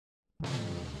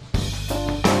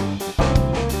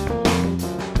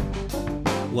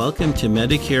Welcome to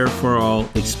Medicare for All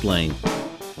Explained.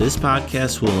 This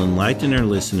podcast will enlighten our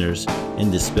listeners and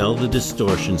dispel the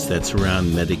distortions that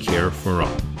surround Medicare for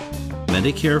All.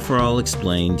 Medicare for All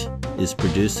Explained is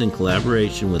produced in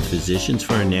collaboration with Physicians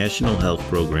for a National Health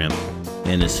Program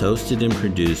and is hosted and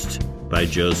produced by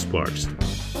Joe Sparks.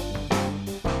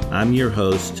 I'm your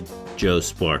host, Joe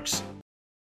Sparks.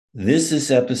 This is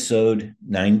episode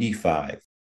 95,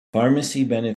 Pharmacy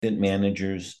Benefit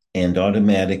Managers and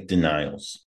Automatic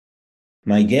Denials.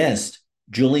 My guest,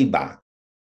 Julie Baak,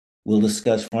 will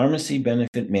discuss pharmacy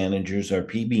benefit managers or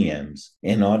PBMs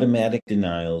and automatic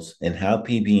denials and how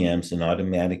PBMs and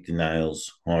automatic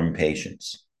denials harm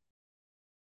patients.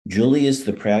 Julie is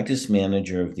the practice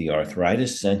manager of the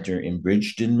Arthritis Center in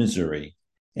Bridgeton, Missouri,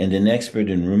 and an expert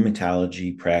in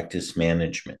Rheumatology Practice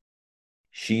Management.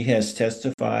 She has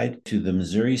testified to the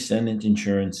Missouri Senate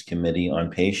Insurance Committee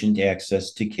on Patient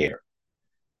Access to Care.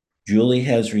 Julie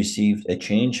has received a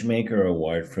Changemaker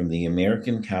Award from the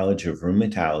American College of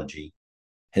Rheumatology,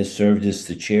 has served as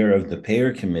the chair of the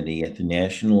Payer Committee at the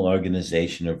National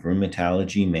Organization of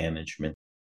Rheumatology Management,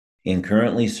 and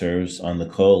currently serves on the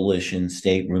Coalition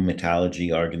State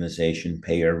Rheumatology Organization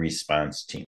Payer Response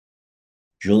Team.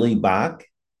 Julie Baak,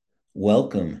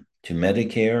 welcome to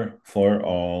Medicare for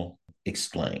All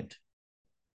Explained.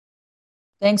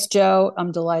 Thanks, Joe.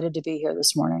 I'm delighted to be here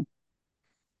this morning.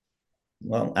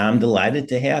 Well, I'm delighted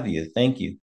to have you. Thank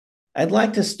you. I'd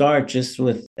like to start just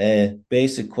with a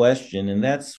basic question, and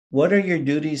that's, what are your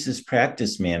duties as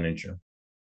practice manager?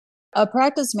 A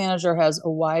practice manager has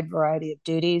a wide variety of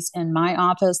duties. In my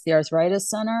office, the Arthritis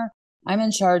Center, I'm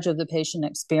in charge of the patient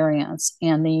experience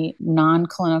and the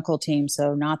non-clinical team,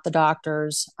 so not the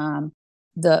doctors,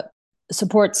 the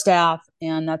support staff,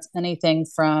 and that's anything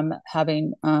from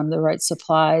having the right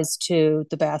supplies to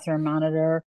the bathroom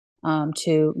monitor,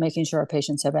 to making sure our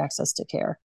patients have access to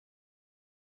care.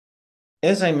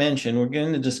 As I mentioned, we're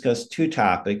going to discuss two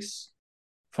topics,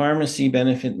 pharmacy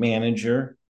benefit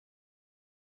manager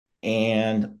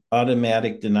and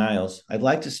automatic denials. I'd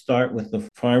like to start with the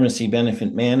pharmacy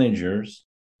benefit managers.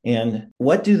 And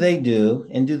what do they do?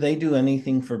 And do they do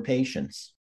anything for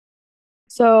patients?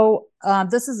 So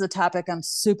this is a topic I'm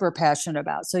super passionate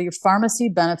about. So your pharmacy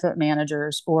benefit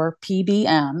managers, or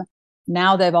PBM,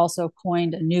 now they've also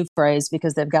coined a new phrase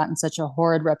because they've gotten such a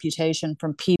horrid reputation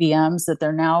from PBMs that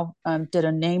they're now did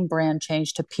a name brand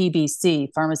change to PBC,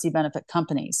 Pharmacy Benefit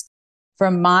Companies.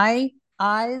 From my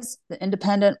eyes, the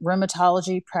Independent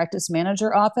Rheumatology Practice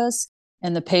Manager Office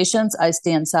and the patients I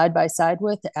stand side by side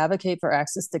with to advocate for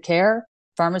access to care,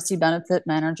 pharmacy benefit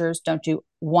managers don't do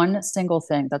one single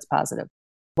thing that's positive.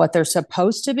 What they're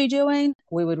supposed to be doing,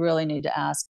 we would really need to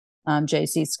ask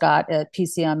J.C. Scott at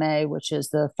PCMA, which is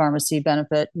the Pharmacy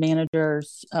Benefit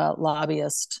Managers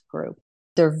Lobbyist Group.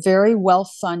 They're very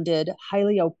well-funded,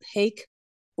 highly opaque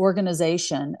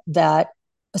organization that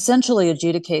essentially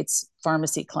adjudicates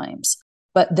pharmacy claims.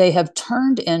 But they have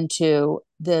turned into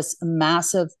this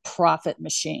massive profit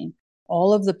machine.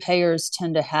 All of the payers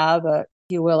tend to have if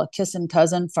you will, a kissing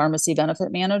cousin pharmacy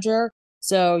benefit manager.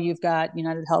 So you've got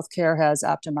United Healthcare has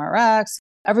Optum Rx.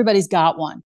 Everybody's got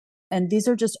one. And these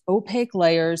are just opaque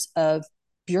layers of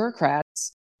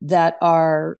bureaucrats that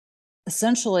are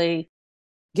essentially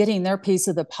getting their piece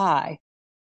of the pie.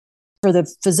 For the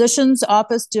physician's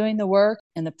office doing the work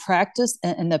and the practice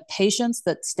and the patients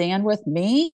that stand with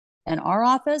me in our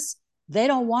office, they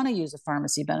don't want to use a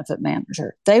pharmacy benefit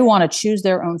manager. They want to choose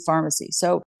their own pharmacy.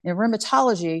 So in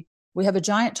rheumatology, we have a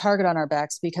giant target on our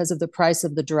backs because of the price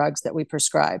of the drugs that we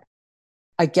prescribe.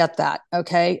 I get that,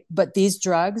 okay? But these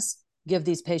drugs give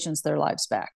these patients their lives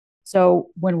back. So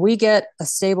when we get a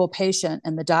stable patient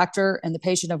and the doctor and the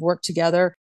patient have worked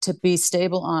together to be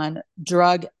stable on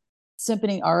drug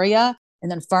Simponi Aria,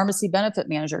 and then pharmacy benefit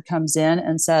manager comes in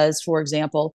and says, for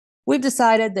example, we've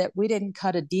decided that we didn't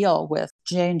cut a deal with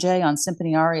J&J on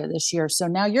Simponi Aria this year, so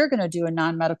now you're going to do a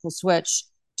non-medical switch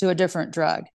to a different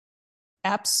drug.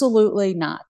 Absolutely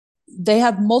not. They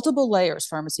have multiple layers,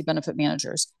 pharmacy benefit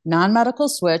managers. Non-medical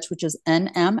switch, which is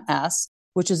NMS,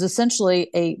 which is essentially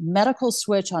a medical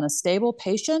switch on a stable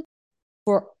patient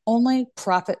for only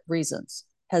profit reasons,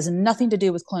 has nothing to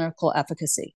do with clinical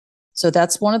efficacy. So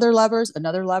that's one of their levers.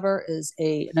 Another lever is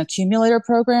an accumulator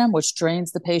program, which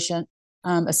drains the patient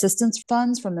assistance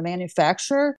funds from the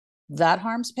manufacturer. That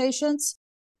harms patients.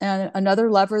 And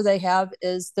another lever they have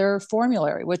is their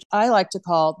formulary, which I like to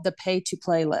call the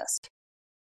pay-to-play list.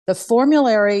 The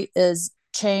formulary is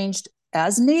changed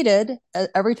as needed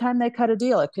every time they cut a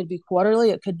deal. It could be quarterly,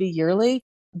 it could be yearly,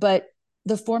 but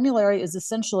the formulary is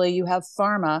essentially you have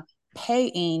pharma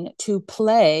paying to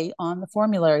play on the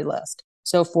formulary list.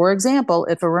 So, for example,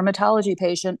 if a rheumatology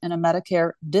patient in a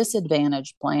Medicare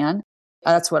disadvantage plan,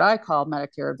 that's what I call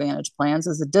Medicare Advantage plans,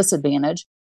 is a disadvantage.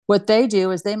 What they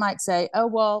do is they might say, oh,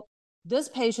 well, this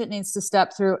patient needs to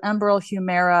step through Enbrel,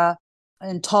 Humira,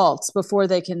 and Taltz before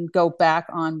they can go back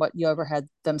on what you ever had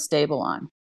them stable on.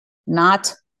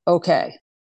 Not okay.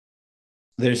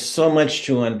 There's so much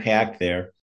to unpack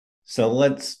there. So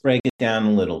let's break it down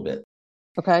a little bit.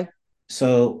 Okay.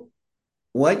 So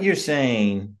what you're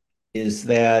saying is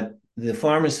that the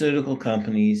pharmaceutical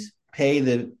companies pay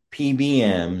the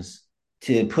PBMs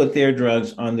to put their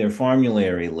drugs on their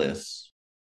formulary lists.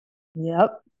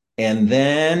 Yep. And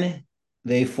then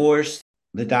they force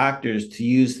the doctors to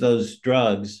use those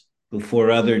drugs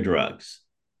before other drugs.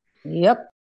 Yep.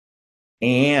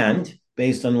 And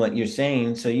based on what you're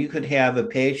saying, so you could have a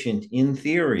patient in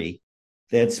theory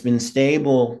that's been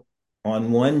stable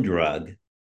on one drug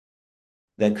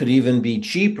that could even be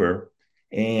cheaper.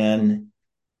 And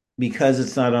because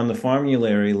it's not on the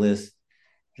formulary list,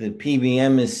 the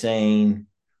PBM is saying,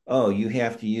 oh, you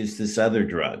have to use this other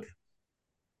drug.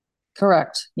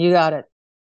 Correct. You got it.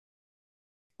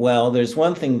 Well, there's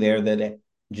one thing there that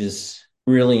just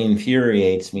really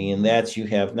infuriates me, and that's you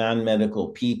have non-medical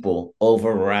people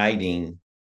overriding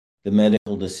the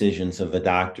medical decisions of a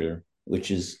doctor,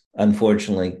 which is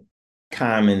unfortunately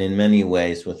common in many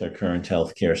ways with our current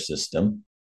healthcare system.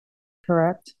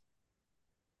 Correct.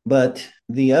 But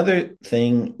the other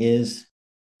thing is,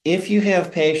 if you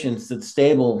have patients that's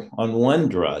stable on one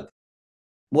drug,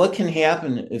 what can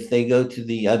happen if they go to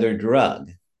the other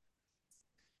drug?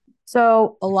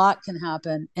 So a lot can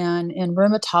happen. And in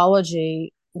rheumatology,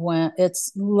 when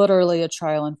it's literally a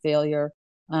trial and failure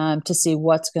to see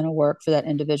what's going to work for that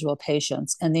individual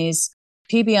patients. And these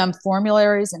PBM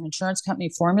formularies and insurance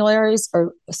company formularies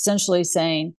are essentially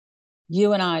saying,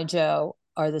 you and I, Joe,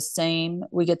 are the same.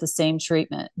 We get the same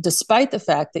treatment, despite the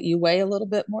fact that you weigh a little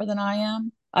bit more than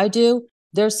I do.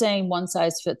 They're saying one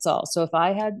size fits all. So if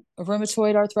I had a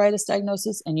rheumatoid arthritis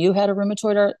diagnosis and you had a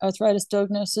rheumatoid arthritis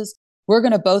diagnosis, we're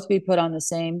going to both be put on the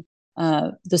same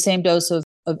dose of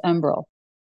Enbrel.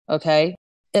 Okay.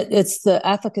 It's the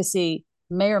efficacy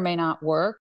may or may not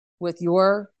work with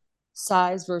your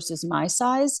size versus my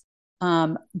size.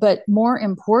 But more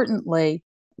importantly,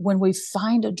 when we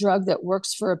find a drug that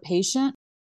works for a patient,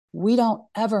 we don't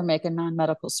ever make a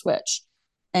non-medical switch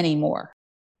anymore.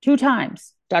 2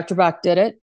 times. Dr. Baak did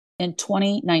it in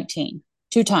 2019,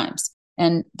 2 times.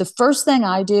 And the first thing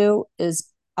I do is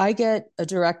I get a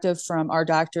directive from our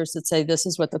doctors that say, this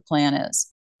is what the plan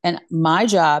is. And my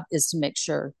job is to make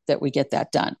sure that we get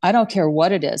that done. I don't care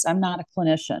what it is. I'm not a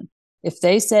clinician. If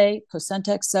they say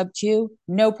Cosentyx sub-Q,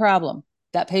 no problem.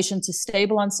 That patient's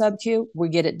stable on sub-Q, we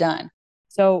get it done.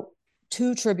 So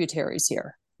 2 tributaries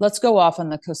here. Let's go off on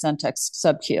the Cosentyx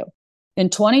sub-Q. In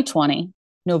 2020,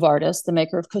 Novartis, the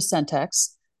maker of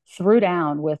Cosentyx, threw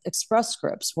down with Express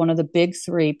Scripts, one of the big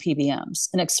 3 PBMs.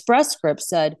 And Express Scripts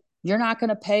said, you're not going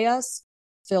to pay us,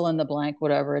 fill in the blank,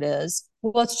 whatever it is.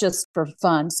 Well, let's just, for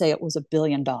fun, say it was $1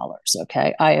 billion,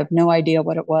 okay? I have no idea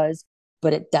what it was,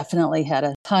 but it definitely had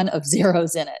a ton of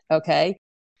zeros in it, okay?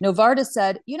 Novartis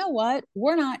said, you know what?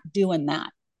 We're not doing that.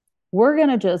 We're going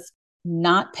to just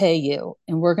not pay you,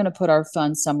 and we're going to put our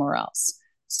funds somewhere else.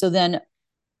 So then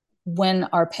when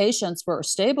our patients were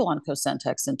stable on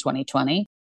Cosentyx in 2020,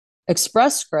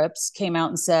 Express Scripts came out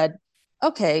and said,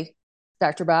 okay,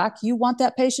 Dr. Baak, you want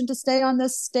that patient to stay on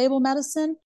this stable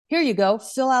medicine? Here you go,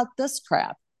 fill out this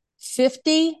crap.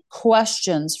 50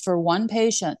 questions for one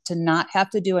patient to not have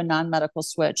to do a non-medical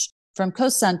switch from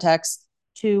Cosentyx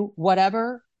to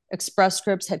whatever Express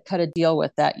Scripts had cut a deal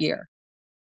with that year.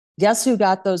 Guess who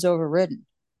got those overridden?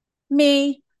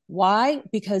 Me. Why?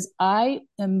 Because I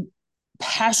am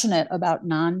passionate about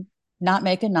not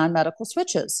making non-medical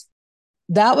switches.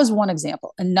 That was one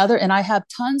example. Another, and I have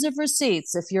tons of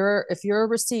receipts if you're a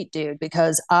receipt dude,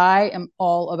 because I am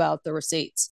all about the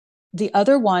receipts. The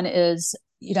other one is,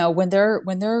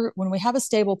 when we have a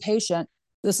stable patient,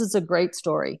 this is a great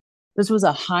story. This was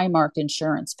a Highmark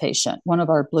Insurance patient, one of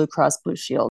our Blue Cross Blue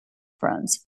Shield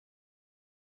friends.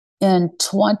 In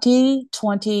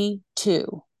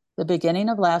 2022, the beginning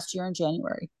of last year in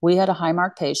January, we had a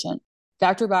Highmark patient.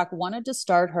 Dr. Baak wanted to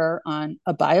start her on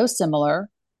a biosimilar,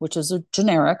 which is a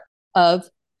generic, of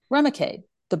Remicade,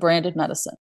 the branded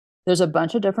medicine. There's a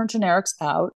bunch of different generics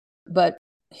out, but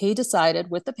he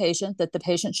decided with the patient that the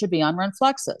patient should be on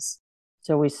Renflexis.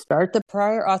 So we start the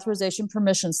prior authorization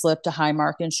permission slip to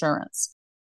Highmark Insurance.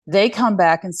 They come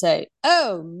back and say,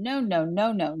 oh,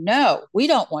 no. We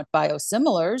don't want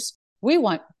biosimilars. We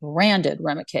want branded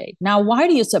Remicade. Now, why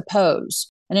do you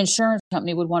suppose an insurance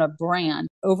company would want a brand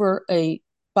over a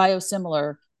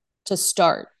biosimilar to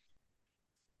start?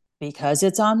 Because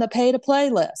it's on the pay to play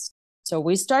list. So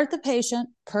we start the patient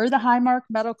per the Highmark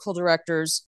medical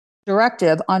director's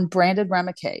directive on branded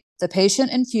Remicade. The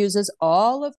patient infuses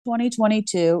all of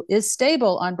 2022, is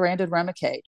stable on branded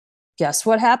Remicade. Guess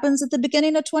what happens at the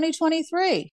beginning of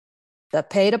 2023? The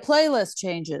pay to play list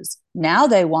changes. Now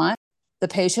they want the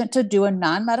patient to do a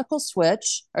non-medical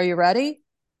switch. Are you ready?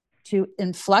 To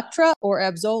Inflectra or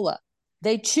Avzola.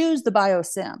 They choose the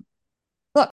biosim.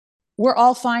 Look, we're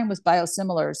all fine with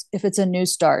biosimilars if it's a new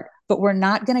start, but we're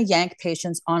not going to yank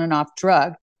patients on and off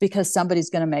drug because somebody's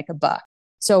going to make a buck.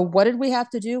 So what did we have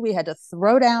to do? We had to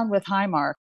throw down with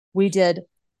Highmark. We did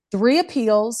 3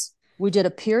 appeals. We did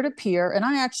a peer-to-peer, and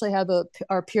I actually have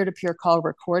our peer-to-peer call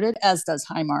recorded, as does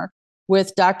Highmark,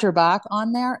 with Dr. Baak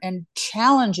on there and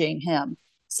challenging him,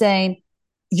 saying,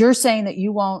 you're saying that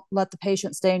you won't let the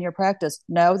patient stay in your practice.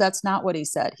 No, that's not what he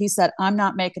said. He said, I'm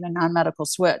not making a non-medical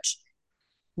switch.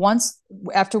 Once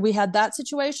after we had that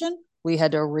situation, we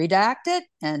had to redact it.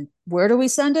 And where do we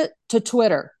send it? To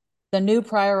Twitter, the new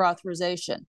prior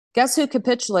authorization. Guess who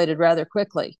capitulated rather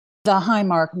quickly? The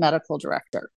Highmark medical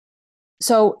director.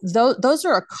 So those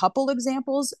are a couple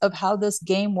examples of how this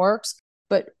game works.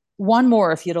 But one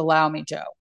more, if you'd allow me, Joe.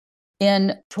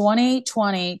 In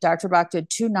 2020, Dr. Baak did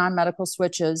 2 non-medical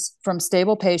switches from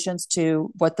stable patients to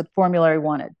what the formulary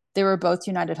wanted. They were both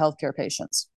United Healthcare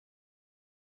patients.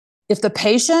 If the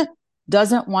patient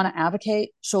doesn't want to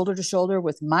advocate shoulder to shoulder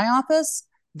with my office,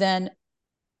 then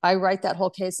I write that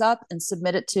whole case up and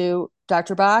submit it to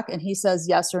Dr. Baak, and he says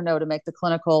yes or no to make the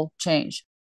clinical change.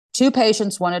 2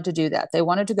 patients wanted to do that. They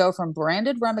wanted to go from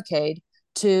branded Remicade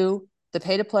to the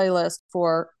pay-to-play list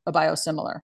for a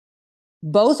biosimilar.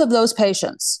 Both of those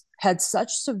patients had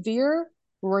such severe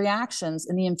reactions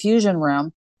in the infusion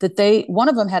room that one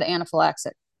of them had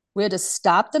anaphylaxis. We had to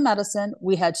stop the medicine.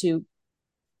 We had to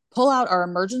pull out our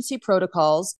emergency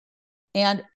protocols.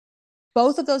 And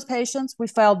both of those patients, we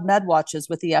filed med watches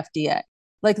with the FDA.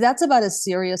 Like, that's about as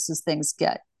serious as things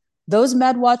get. Those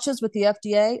med watches with the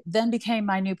FDA then became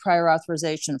my new prior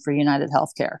authorization for United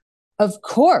Healthcare. Of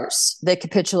course, they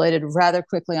capitulated rather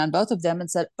quickly on both of them and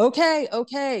said, okay,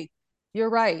 you're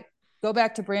right. Go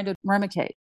back to branded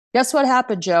Remicade. Guess what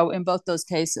happened, Joe, in both those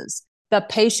cases? The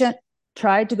patient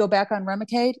tried to go back on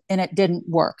Remicade and it didn't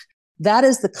work. That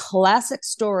is the classic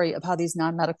story of how these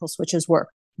non-medical switches work.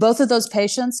 Both of those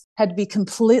patients had to be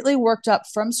completely worked up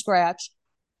from scratch,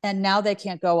 and now they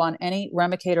can't go on any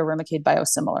Remicade or Remicade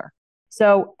biosimilar.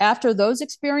 So after those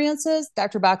experiences,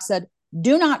 Dr. Baak said,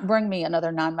 do not bring me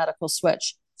another non-medical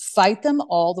switch. Fight them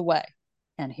all the way.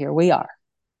 And here we are.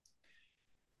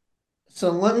 So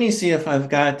let me see if I've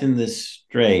gotten this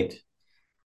straight.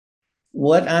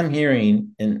 What I'm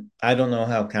hearing, and I don't know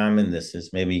how common this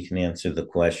is, maybe you can answer the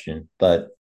question, but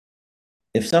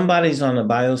if somebody's on a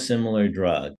biosimilar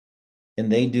drug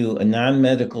and they do a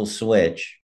non-medical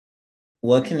switch,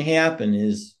 what can happen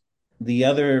is the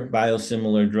other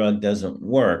biosimilar drug doesn't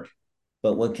work.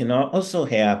 But what can also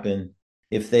happen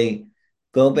if they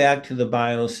go back to the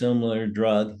biosimilar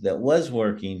drug that was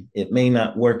working, it may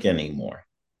not work anymore.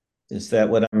 Is that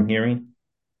what I'm hearing?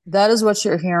 That is what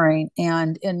you're hearing.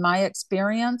 And in my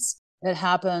experience, it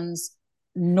happens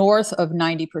north of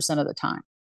 90% of the time.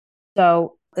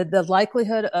 So the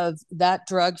likelihood of that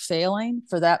drug failing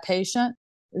for that patient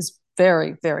is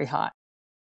very, very high.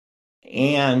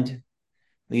 And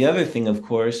the other thing, of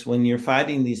course, when you're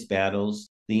fighting these battles,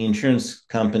 the insurance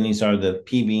companies or the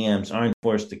PBMs aren't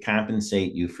forced to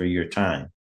compensate you for your time.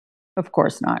 Of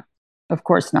course not. Of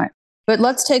course not. But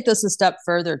let's take this a step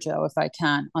further, Joe, if I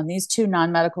can. On these 2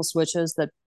 non-medical switches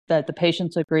that the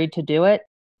patients agreed to do it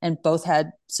and both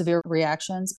had severe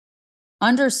reactions,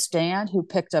 understand who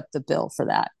picked up the bill for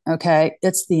that, okay?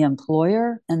 It's the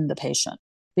employer and the patient.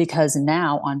 Because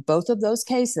now on both of those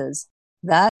cases,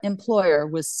 that employer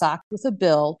was socked with a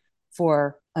bill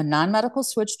for a non-medical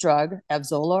switch drug,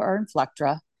 Avzola or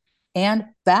Inflectra, and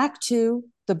back to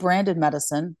the branded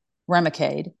medicine,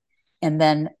 Remicade. And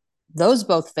then those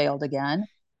both failed again.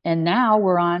 And now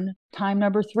we're on time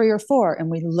number 3 or 4, and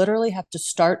we literally have to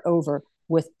start over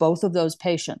with both of those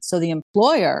patients. So the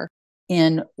employer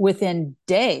within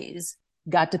days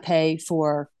got to pay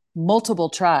for multiple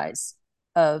tries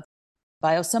of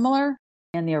biosimilar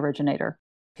and the originator.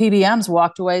 PBMs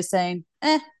walked away saying,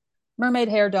 mermaid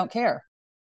hair, don't care.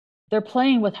 They're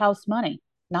playing with house money,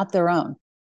 not their own.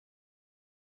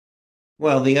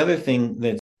 Well, the other thing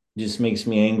that just makes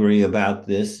me angry about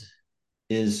this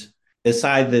is,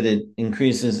 aside that it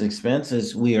increases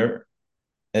expenses, we are,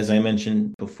 as I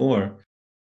mentioned before,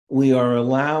 we are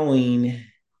allowing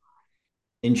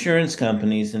insurance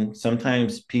companies and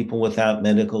sometimes people without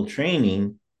medical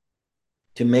training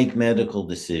to make medical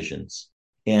decisions.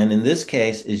 And in this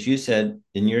case, as you said,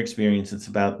 in your experience, it's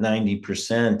about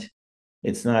 90%.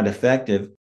 It's not effective.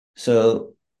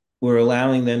 So we're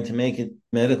allowing them to make a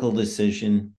medical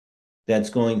decision that's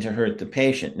going to hurt the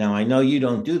patient. Now, I know you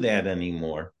don't do that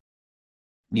anymore.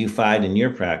 You find in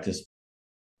your practice.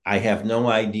 I have no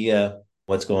idea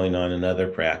what's going on in other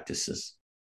practices.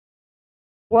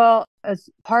 Well, as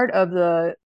part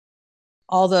of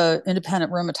all the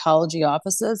independent rheumatology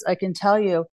offices, I can tell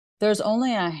you there's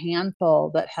only a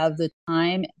handful that have the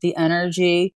time, the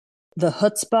energy, the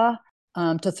chutzpah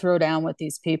to throw down with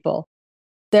these people.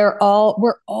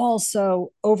 We're all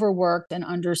so overworked and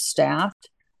understaffed.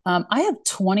 I have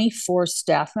 24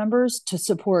 staff members to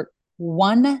support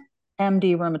one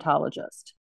MD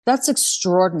rheumatologist. That's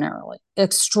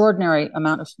extraordinary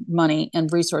amount of money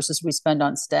and resources we spend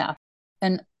on staff.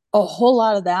 And a whole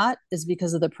lot of that is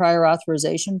because of the prior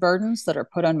authorization burdens that are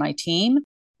put on my team.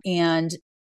 And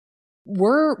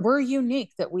we're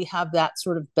unique that we have that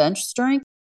sort of bench strength.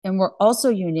 And we're also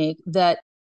unique that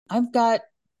I've got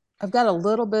a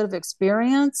little bit of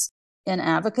experience in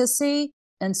advocacy.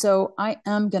 And so I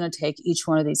am going to take each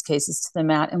one of these cases to the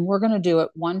mat, and we're going to do it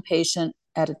one patient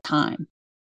at a time.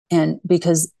 And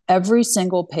because every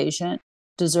single patient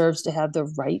deserves to have the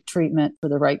right treatment for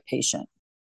the right patient.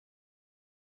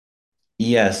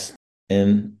 Yes.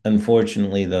 And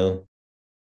unfortunately, though,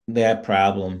 that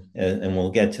problem, and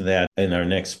we'll get to that in our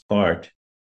next part,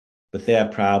 but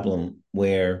that problem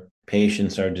where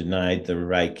patients are denied the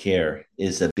right care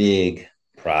is a big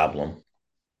problem.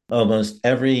 Almost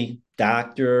every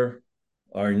doctor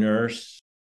or nurse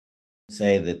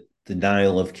say that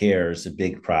denial of care is a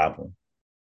big problem.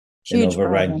 Huge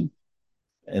problem.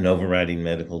 And overriding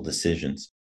medical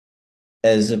decisions.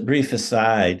 As a brief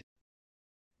aside,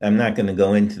 I'm not going to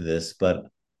go into this, but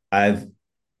I've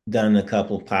done a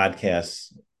couple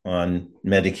podcasts on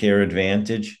Medicare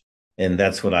Advantage, and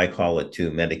that's what I call it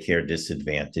too, Medicare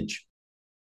Disadvantage.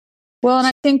 Well, and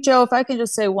I think, Joe, if I can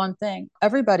just say one thing,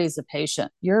 everybody's a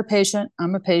patient. You're a patient,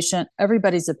 I'm a patient,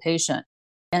 everybody's a patient.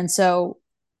 And so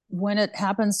when it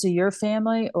happens to your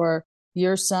family or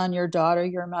your son, your daughter,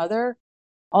 your mother,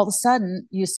 all of a sudden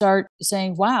you start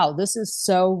saying, wow, this is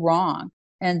so wrong.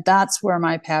 And that's where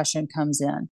my passion comes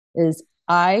in, is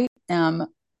I am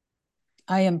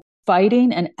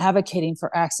fighting and advocating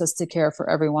for access to care for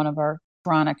every one of our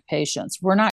chronic patients.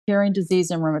 We're not curing disease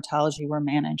in rheumatology, we're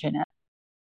managing it.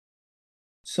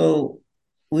 So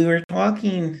we were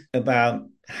talking about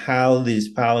how these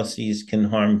policies can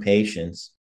harm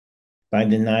patients by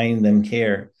denying them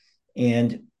care.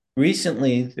 And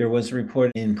recently, there was a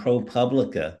report in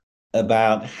ProPublica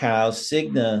about how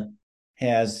Cigna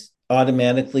has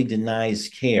automatically denies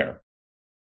care.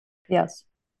 Yes.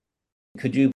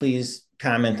 Could you please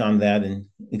comment on that and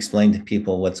explain to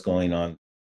people what's going on?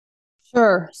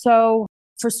 Sure. So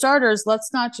for starters,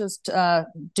 let's not just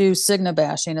do Cigna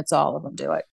bashing. It's all of them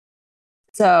do it.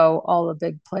 So all the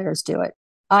big players do it.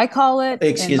 I call it...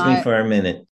 Excuse me for a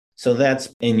minute. So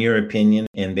that's in your opinion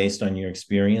and based on your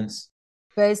experience?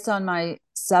 Based on my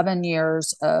 7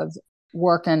 years of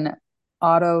work in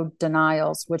auto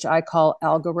denials, which I call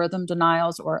algorithm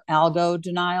denials or algo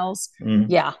denials.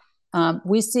 Mm-hmm. Yeah.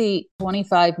 We see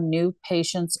 25 new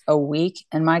patients a week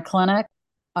in my clinic.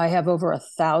 I have over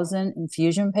 1,000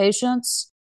 infusion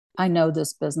patients. I know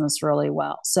this business really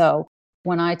well. So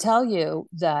when I tell you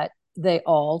that they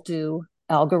all do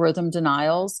algorithm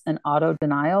denials and auto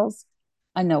denials,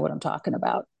 I know what I'm talking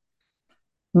about.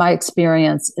 My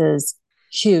experience is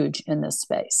huge in this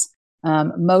space.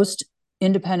 Most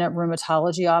independent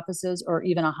rheumatology offices or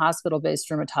even a hospital-based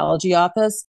rheumatology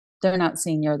office, they're not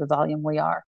seeing near the volume we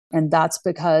are. And that's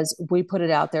because we put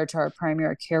it out there to our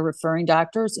primary care referring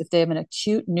doctors. If they have an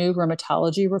acute new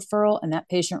rheumatology referral and that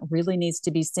patient really needs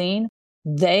to be seen,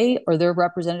 they or their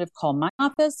representative call my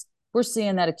office. We're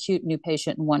seeing that acute new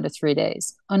patient in 1 to 3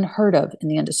 days. Unheard of in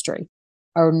the industry.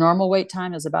 Our normal wait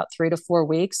time is about 3 to 4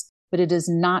 weeks, but it is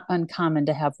not uncommon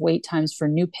to have wait times for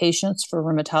new patients for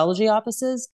rheumatology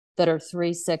offices that are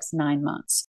 3, 6, 9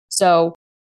 months. So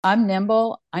I'm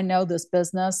nimble. I know this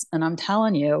business, and I'm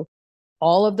telling you,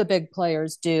 all of the big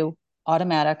players do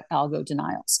automatic algo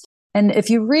denials. And if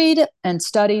you read and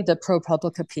study the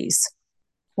ProPublica piece,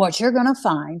 what you're going to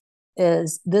find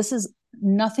is this is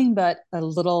nothing but a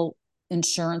little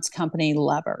insurance company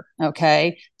lever,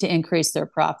 okay, to increase their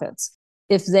profits.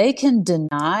 If they can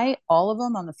deny all of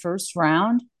them on the first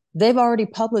round, they've already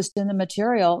published in the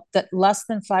material that less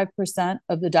than 5%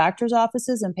 of the doctor's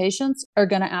offices and patients are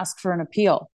going to ask for an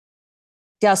appeal.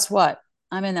 Guess what?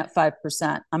 I'm in that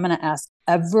 5%. I'm going to ask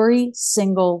every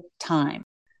single time.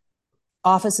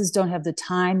 offices don't have the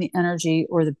time, the energy,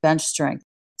 or the bench strength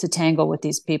to tangle with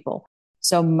these people.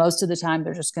 So most of the time,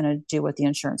 they're just going to do what the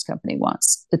insurance company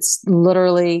wants. It's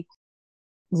literally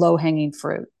low-hanging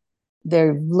fruit.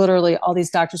 They're literally, all these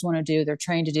doctors want to do, they're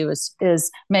trained to do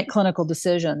is make clinical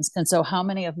decisions. And so how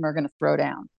many of them are going to throw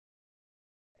down?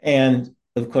 And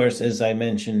of course, as I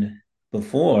mentioned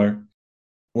before,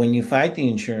 when you fight the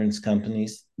insurance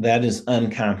companies, that is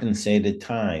uncompensated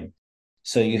time.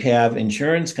 So you have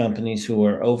insurance companies who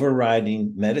are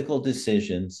overriding medical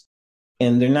decisions,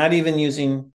 and they're not even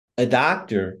using a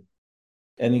doctor,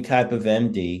 any type of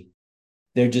MD.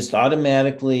 They're just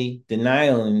automatically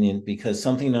denying it because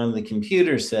something on the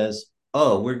computer says,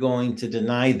 oh, we're going to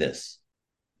deny this.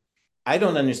 I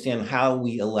don't understand how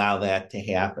we allow that to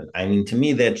happen. I mean, to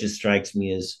me, that just strikes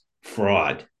me as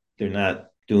fraud. They're not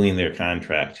doing their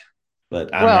contract,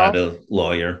 but I'm not Well, a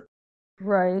lawyer.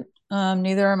 right.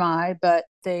 Neither am I, but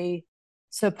they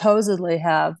supposedly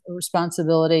have a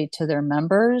responsibility to their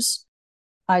members.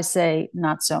 I say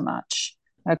not so much.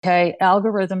 Okay.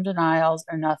 Algorithm denials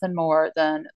are nothing more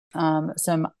than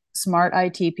some smart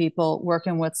IT people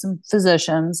working with some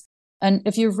physicians. And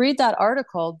if you read that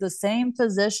article, the same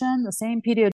physician, the same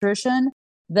pediatrician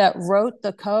that wrote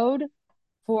the code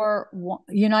for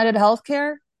United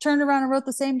Healthcare turned around and wrote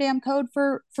the same damn code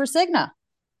for Cigna.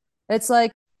 It's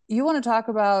like, you want to talk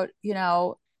about,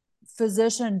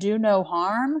 physician do no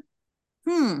harm?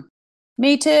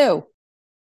 Me too.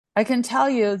 I can tell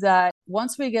you that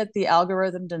once we get the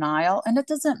algorithm denial, and it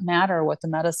doesn't matter what the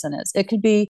medicine is, it could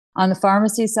be on the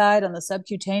pharmacy side, on the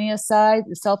subcutaneous side,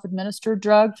 the self-administered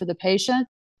drug for the patient.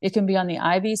 It can be on the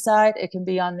IV side. It can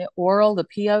be on the oral, the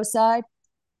PO side.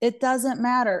 It doesn't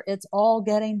matter. It's all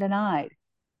getting denied.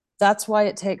 That's why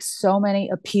it takes so many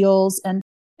appeals. And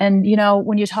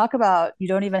when you talk about, you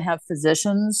don't even have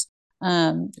physicians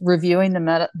reviewing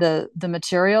the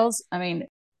materials. I mean,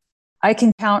 I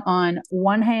can count on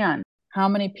one hand how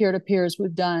many peer-to-peers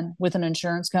we've done with an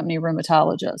insurance company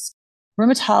rheumatologist.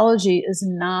 Rheumatology is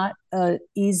not an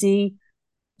easy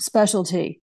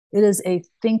specialty. It is a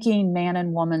thinking man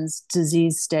and woman's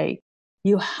disease state.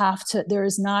 There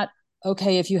is not,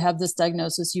 okay, if you have this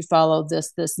diagnosis, you follow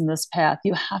this, and this path.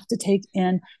 You have to take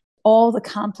in all the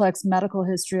complex medical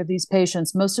history of these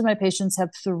patients. Most of my patients have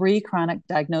 3 chronic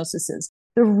diagnoses.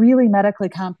 They're really medically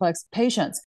complex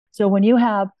patients. So when you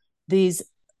have these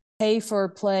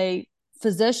pay-for-play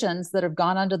physicians that have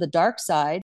gone onto the dark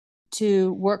side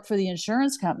to work for the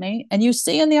insurance company, and you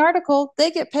see in the article,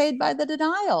 they get paid by the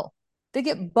denial. They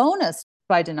get bonus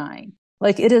by denying.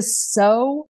 Like, it is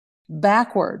so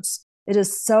backwards. It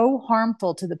is so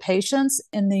harmful to the patients,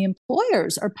 and the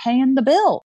employers are paying the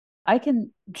bill. I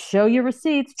can show you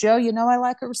receipts. Joe, I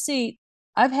like a receipt.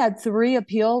 I've had 3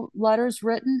 appeal letters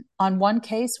written on one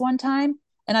case one time,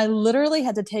 and I literally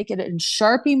had to take it in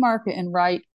Sharpie marker and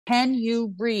write, "Can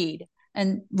you read?"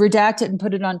 and redact it and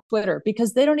put it on Twitter,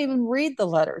 because they don't even read the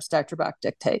letters Dr. Baak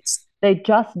dictates. They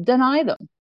just deny them.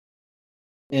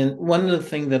 And one of the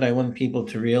things that I want people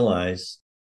to realize,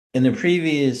 in the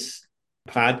previous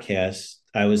podcast,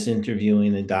 I was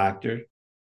interviewing a doctor,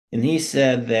 and he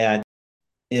said that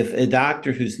if a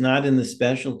doctor who's not in the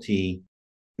specialty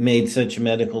made such a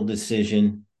medical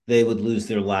decision, they would lose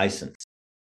their license.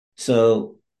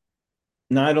 So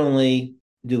not only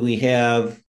do we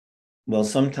have, well,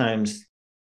 sometimes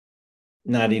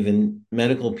not even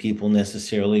medical people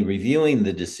necessarily reviewing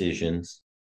the decisions,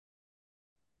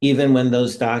 even when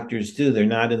those doctors do, they're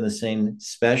not in the same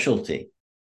specialty.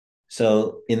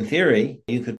 So in theory,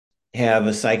 you could have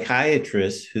a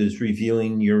psychiatrist who's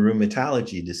reviewing your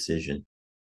rheumatology decision.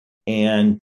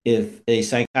 And if a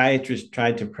psychiatrist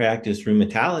tried to practice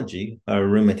rheumatology, or a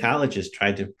rheumatologist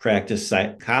tried to practice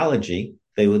psychiatry,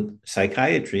 they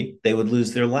would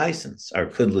lose their license, or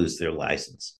could lose their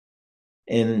license.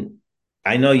 And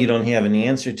I know you don't have an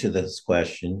answer to this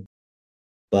question,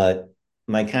 but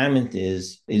my comment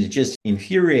is, it just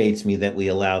infuriates me that we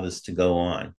allow this to go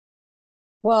on.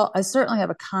 Well, I certainly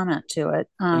have a comment to it.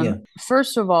 Yeah.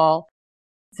 First of all,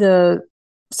 the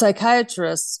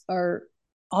psychiatrists are,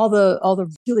 all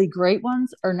the really great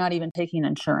ones are not even taking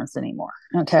insurance anymore.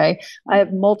 Okay. I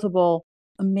have multiple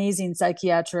amazing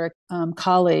psychiatric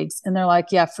colleagues, and they're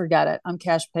like, yeah, forget it. I'm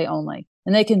cash pay only.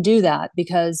 And they can do that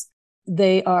because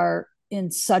they are in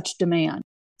such demand.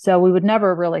 So we would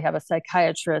never really have a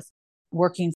psychiatrist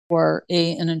working for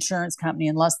an insurance company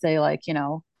unless they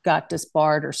got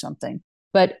disbarred or something.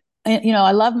 But,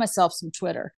 I love myself some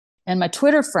Twitter, and my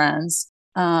Twitter friends,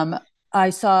 I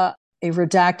saw a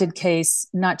redacted case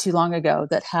not too long ago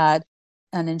that had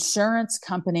an insurance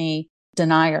company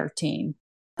denier team,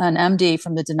 an MD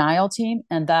from the denial team,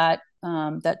 and that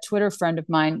that Twitter friend of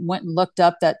mine went and looked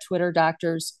up that Twitter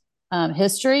doctor's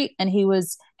history, and he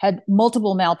had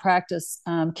multiple malpractice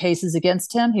cases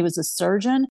against him. He was a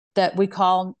surgeon that we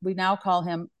now call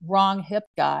him wrong hip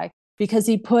guy, because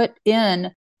he put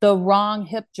in the wrong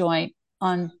hip joint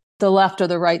on the left or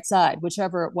the right side,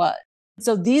 whichever it was.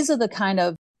 So these are the kind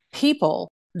of people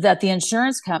that the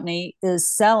insurance company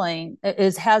has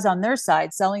on their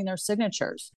side selling their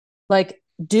signatures. Like,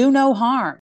 do no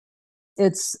harm.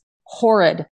 It's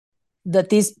horrid that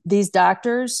these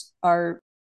doctors are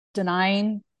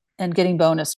denying and getting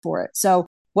bonus for it. So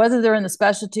whether they're in the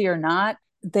specialty or not,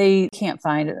 they can't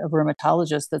find a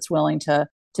rheumatologist that's willing to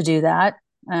do that.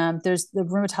 The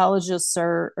rheumatologists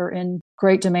are in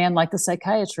great demand, like the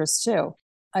psychiatrists too.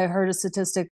 I heard a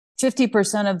statistic: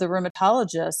 50% of the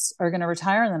rheumatologists are going to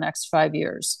retire in the next 5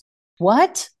 years.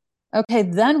 What? Okay,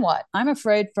 then what? I'm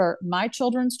afraid for my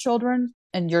children's children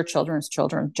and your children's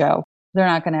children, Joe. They're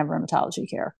not going to have rheumatology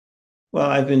care. Well,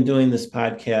 I've been doing this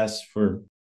podcast for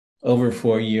over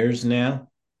 4 years now,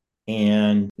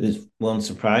 and this won't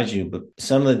surprise you, but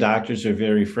some of the doctors are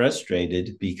very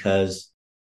frustrated because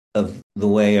of the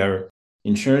way our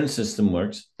insurance system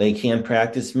works. They can't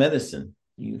practice medicine.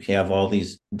 You have all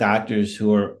these doctors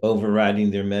who are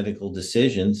overriding their medical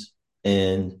decisions.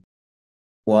 And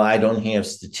while I don't have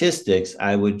statistics,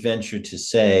 I would venture to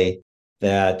say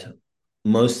that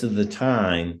most of the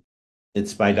time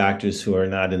it's by doctors who are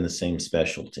not in the same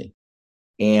specialty.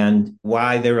 And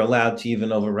why they're allowed to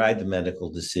even override the medical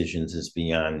decisions is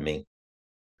beyond me.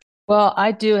 Well,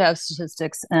 I do have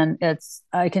statistics, and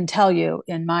I can tell you,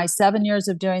 in my 7 years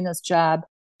of doing this job,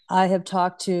 I have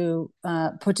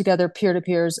put together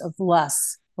peer-to-peers of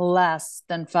less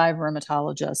than 5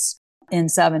 rheumatologists in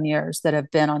 7 years that have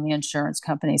been on the insurance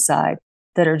company side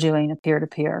that are doing a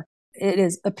peer-to-peer.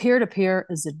 A peer-to-peer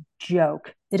is a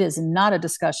joke. It is not a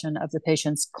discussion of the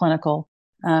patient's clinical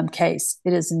case.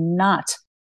 It is not,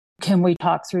 can we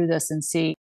talk through this and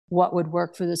see what would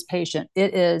work for this patient?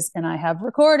 It is, and I have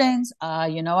recordings. I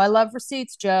love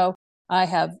receipts, Joe. I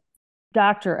have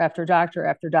doctor after doctor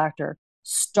after doctor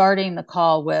starting the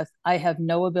call with, I have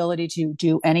no ability to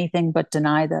do anything but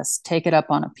deny this. Take it up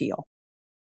on appeal.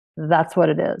 That's what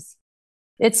it is.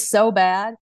 It's so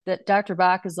bad that Dr.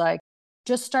 Baak is like,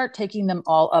 just start taking them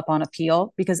all up on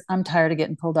appeal, because I'm tired of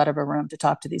getting pulled out of a room to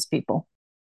talk to these people.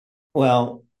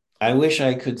 Well, I wish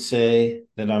I could say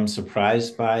that I'm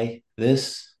surprised by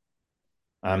this.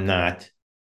 I'm not.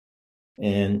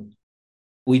 And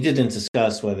we didn't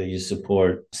discuss whether you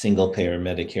support single payer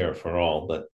Medicare for all,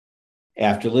 but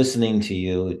after listening to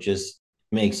you, it just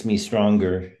makes me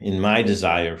stronger in my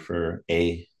desire for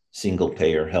a single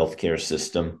payer healthcare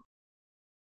system.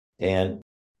 And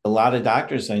a lot of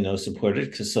doctors I know support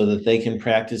it so that they can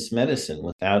practice medicine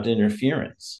without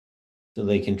interference, so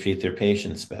they can treat their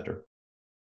patients better.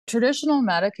 Traditional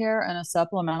Medicare and a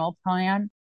supplemental plan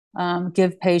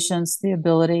give patients the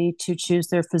ability to choose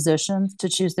their physicians, to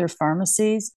choose their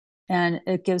pharmacies, and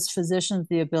it gives physicians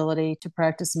the ability to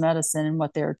practice medicine in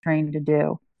what they're trained to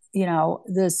do.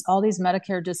 All these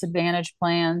Medicare Disadvantage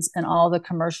plans and all the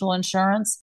commercial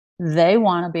insurance, they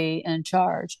want to be in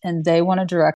charge and they want to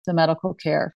direct the medical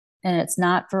care. And it's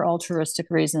not for altruistic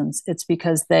reasons. It's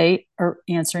because they are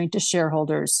answering to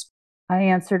shareholders. I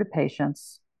answer to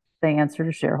patients. They answer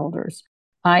to shareholders.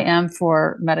 I am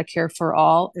for Medicare for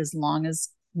all, as long as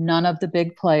none of the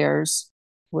big players,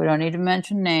 we don't need to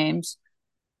mention names,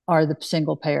 are the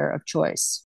single payer of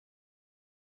choice.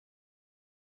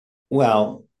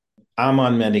 Well, I'm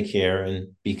on Medicare, and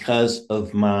because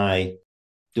of my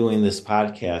doing this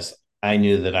podcast, I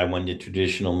knew that I wanted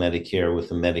traditional Medicare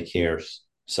with a Medicare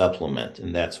supplement,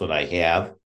 and that's what I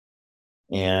have.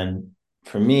 And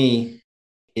for me,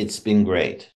 it's been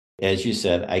great. As you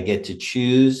said, I get to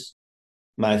choose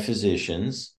my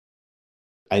physicians.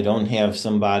 I don't have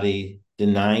somebody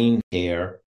denying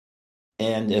care.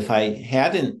 And if I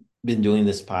hadn't been doing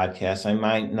this podcast, I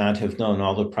might not have known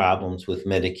all the problems with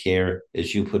Medicare,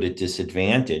 as you put it,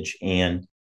 disadvantage. And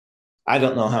I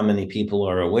don't know how many people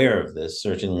are aware of this.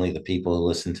 Certainly the people who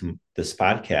listen to this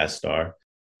podcast are.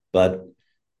 But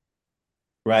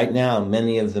right now,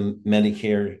 many of the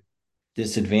Medicare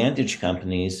disadvantage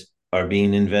companies are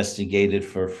being investigated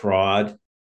for fraud,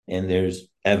 and there's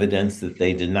evidence that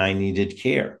they deny needed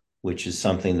care, which is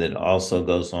something that also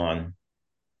goes on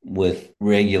with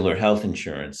regular health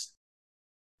insurance.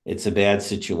 It's a bad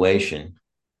situation.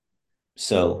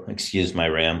 So, excuse my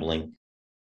rambling.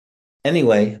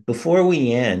 Anyway, before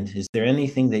we end, is there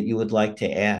anything that you would like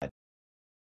to add?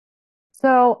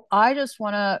 So I just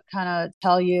want to kind of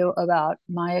tell you about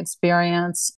my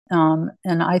experience. And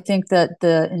I think that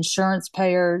the insurance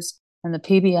payers and the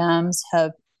PBMs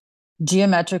have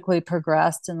geometrically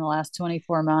progressed in the last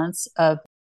 24 months of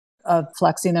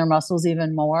flexing their muscles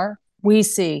even more. We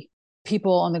see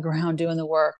people on the ground doing the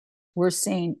work. We're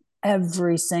seeing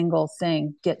every single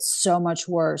thing get so much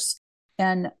worse.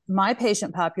 And my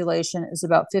patient population is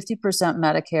about 50%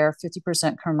 Medicare,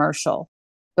 50% commercial.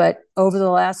 But over the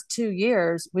last 2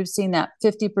 years, we've seen that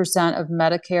 50% of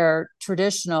Medicare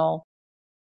traditional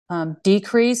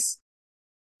decrease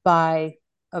by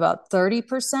about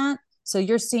 30%. So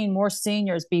you're seeing more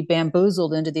seniors be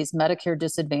bamboozled into these Medicare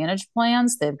Disadvantage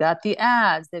plans. They've got the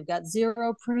ads, they've got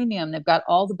zero premium, they've got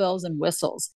all the bells and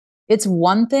whistles. It's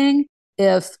one thing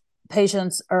if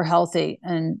patients are healthy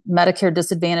and Medicare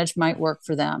Disadvantage might work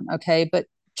for them, okay? But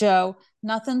Joe,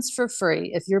 nothing's for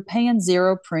free. If you're paying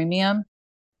zero premium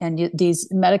and these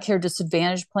Medicare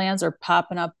Disadvantage plans are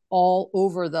popping up all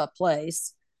over the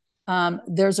place,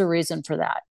 there's a reason for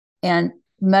that. And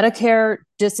Medicare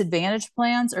Disadvantage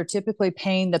plans are typically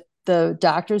paying the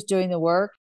doctors doing the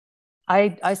work.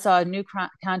 I saw a new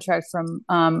contract from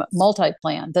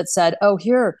MultiPlan that said, oh,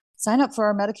 here, sign up for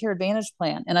our Medicare Advantage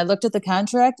plan. And I looked at the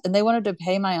contract and they wanted to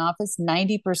pay my office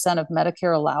 90% of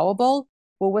Medicare allowable.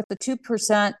 Well, with the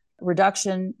 2%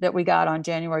 reduction that we got on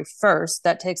January 1st,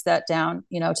 that takes that down,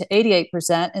 to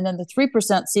 88%. And then the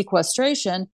 3%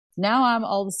 sequestration, now I'm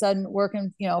all of a sudden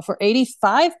working, for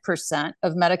 85%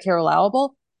 of Medicare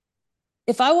allowable.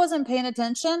 If I wasn't paying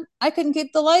attention, I couldn't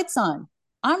keep the lights on.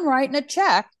 I'm writing a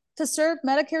check to serve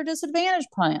Medicare Disadvantage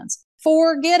plans.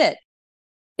 Forget it.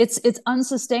 It's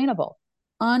unsustainable.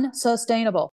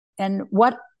 And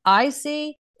what I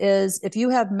see is if you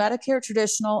have Medicare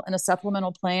traditional and a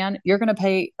supplemental plan, you're going to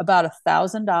pay about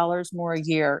 $1,000 more a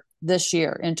year this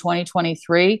year in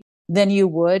 2023 than you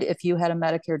would if you had a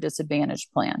Medicare Disadvantage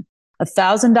plan.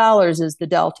 $1,000 is the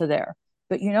delta there.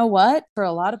 But you know what? For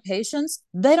a lot of patients,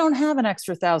 they don't have an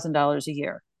extra $1,000 a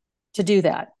year to do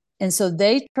that. And so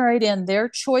they trade in their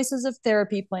choices of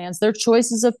therapy plans, their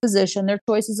choices of physician, their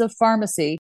choices of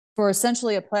pharmacy for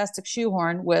essentially a plastic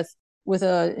shoehorn with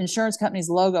an insurance company's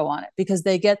logo on it, because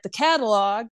they get the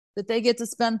catalog that they get to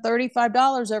spend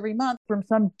 $35 every month from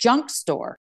some junk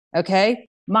store. Okay.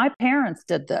 My parents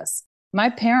did this. My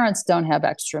parents don't have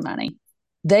extra money.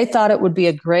 They thought it would be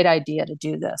a great idea to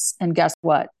do this. And guess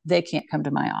what? They can't come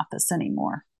to my office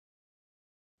anymore.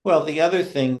 Well, the other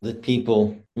thing that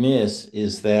people miss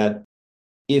is that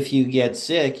if you get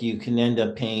sick, you can end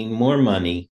up paying more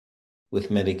money with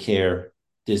Medicare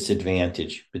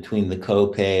Disadvantage between the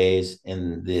co-pays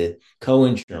and the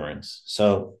co-insurance.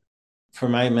 So for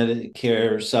my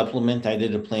Medicare supplement, I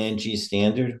did a Plan G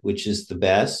standard, which is the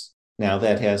best. Now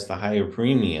that has the higher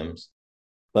premiums,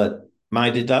 but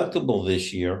my deductible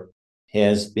this year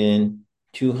has been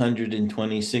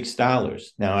 $226.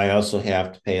 Now I also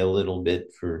have to pay a little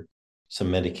bit for some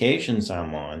medications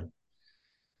I'm on,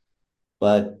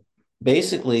 but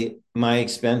basically my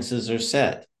expenses are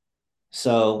set.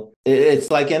 So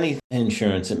it's like any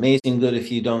insurance. It may seem good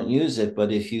if you don't use it,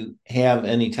 but if you have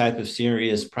any type of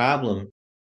serious problem,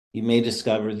 you may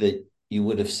discover that you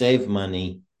would have saved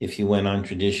money if you went on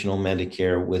traditional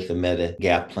Medicare with a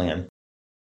Medigap plan.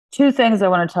 Two things I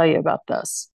want to tell you about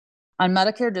this. On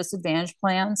Medicare Disadvantage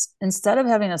plans, instead of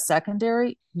having a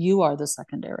secondary, you are the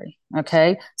secondary.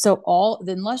 Okay. So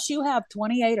unless you have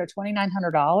 $2,800 or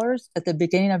 $2,900 at the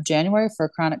beginning of January for a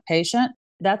chronic patient,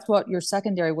 that's what your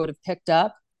secondary would have picked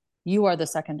up. You are the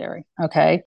secondary.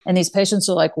 Okay. And these patients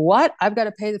are like, what? I've got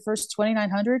to pay the first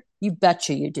 $2,900? You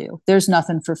betcha you do. There's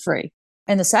nothing for free.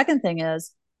 And the second thing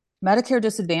is Medicare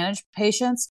Disadvantage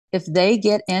patients, if they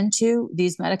get into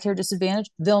these Medicare Disadvantage,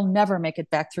 they'll never make it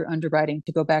back through underwriting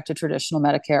to go back to traditional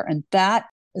Medicare. And that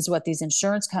is what these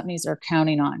insurance companies are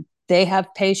counting on. They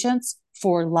have patients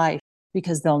for life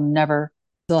because they'll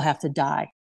have to die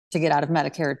to get out of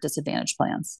Medicare Disadvantage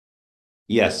plans.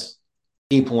 Yes.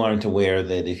 People aren't aware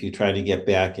that if you try to get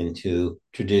back into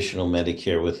traditional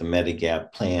Medicare with a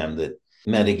Medigap plan, that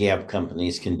Medigap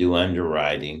companies can do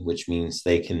underwriting, which means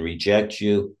they can reject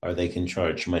you or they can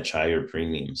charge much higher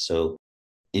premiums. So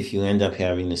if you end up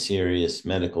having a serious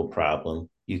medical problem,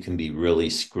 you can be really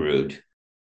screwed.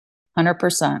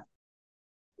 100%.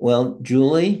 Well,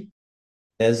 Julie,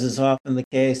 as is often the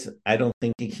case, I don't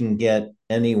think it can get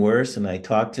any worse. And I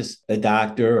talked to a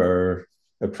doctor or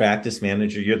a practice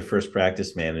manager. You're the first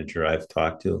practice manager I've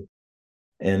talked to.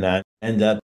 And I end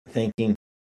up thinking,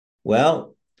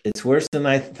 well, it's worse than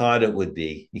I thought it would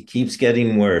be. It keeps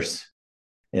getting worse.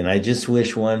 And I just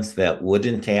wish once that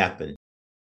wouldn't happen.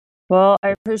 Well,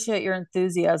 I appreciate your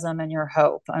enthusiasm and your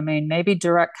hope. I mean, maybe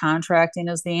direct contracting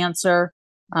is the answer,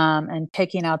 and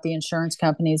taking out the insurance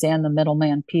companies and the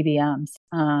middleman PBMs,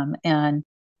 and,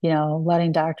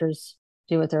 letting doctors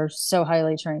do what they're so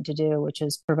highly trained to do, which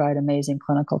is provide amazing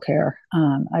clinical care.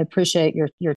 I appreciate your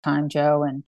time, Joe.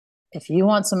 And if you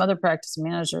want some other practice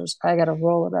managers, I got a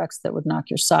Rolodex that would knock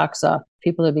your socks off.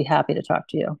 People would be happy to talk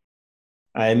to you.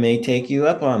 I may take you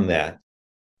up on that.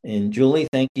 And Julie,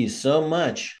 thank you so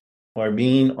much for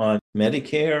being on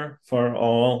Medicare for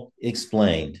All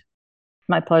Explained.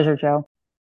 My pleasure, Joe.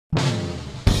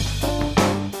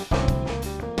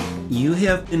 You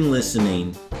have been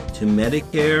listening to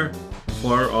Medicare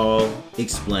for All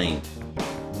Explained.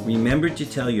 Remember to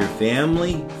tell your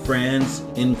family, friends,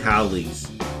 and colleagues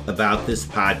about this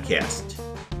podcast.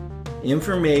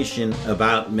 Information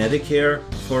about Medicare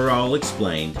for All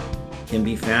Explained can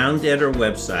be found at our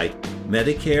website,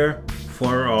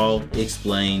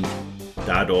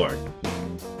 medicareforallexplained.org.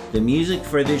 The music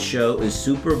for this show is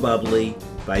Super Bubbly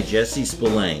by Jesse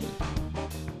Spillane.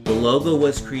 The logo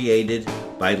was created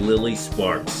by Lily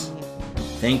Sparks.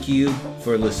 Thank you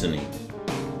for listening.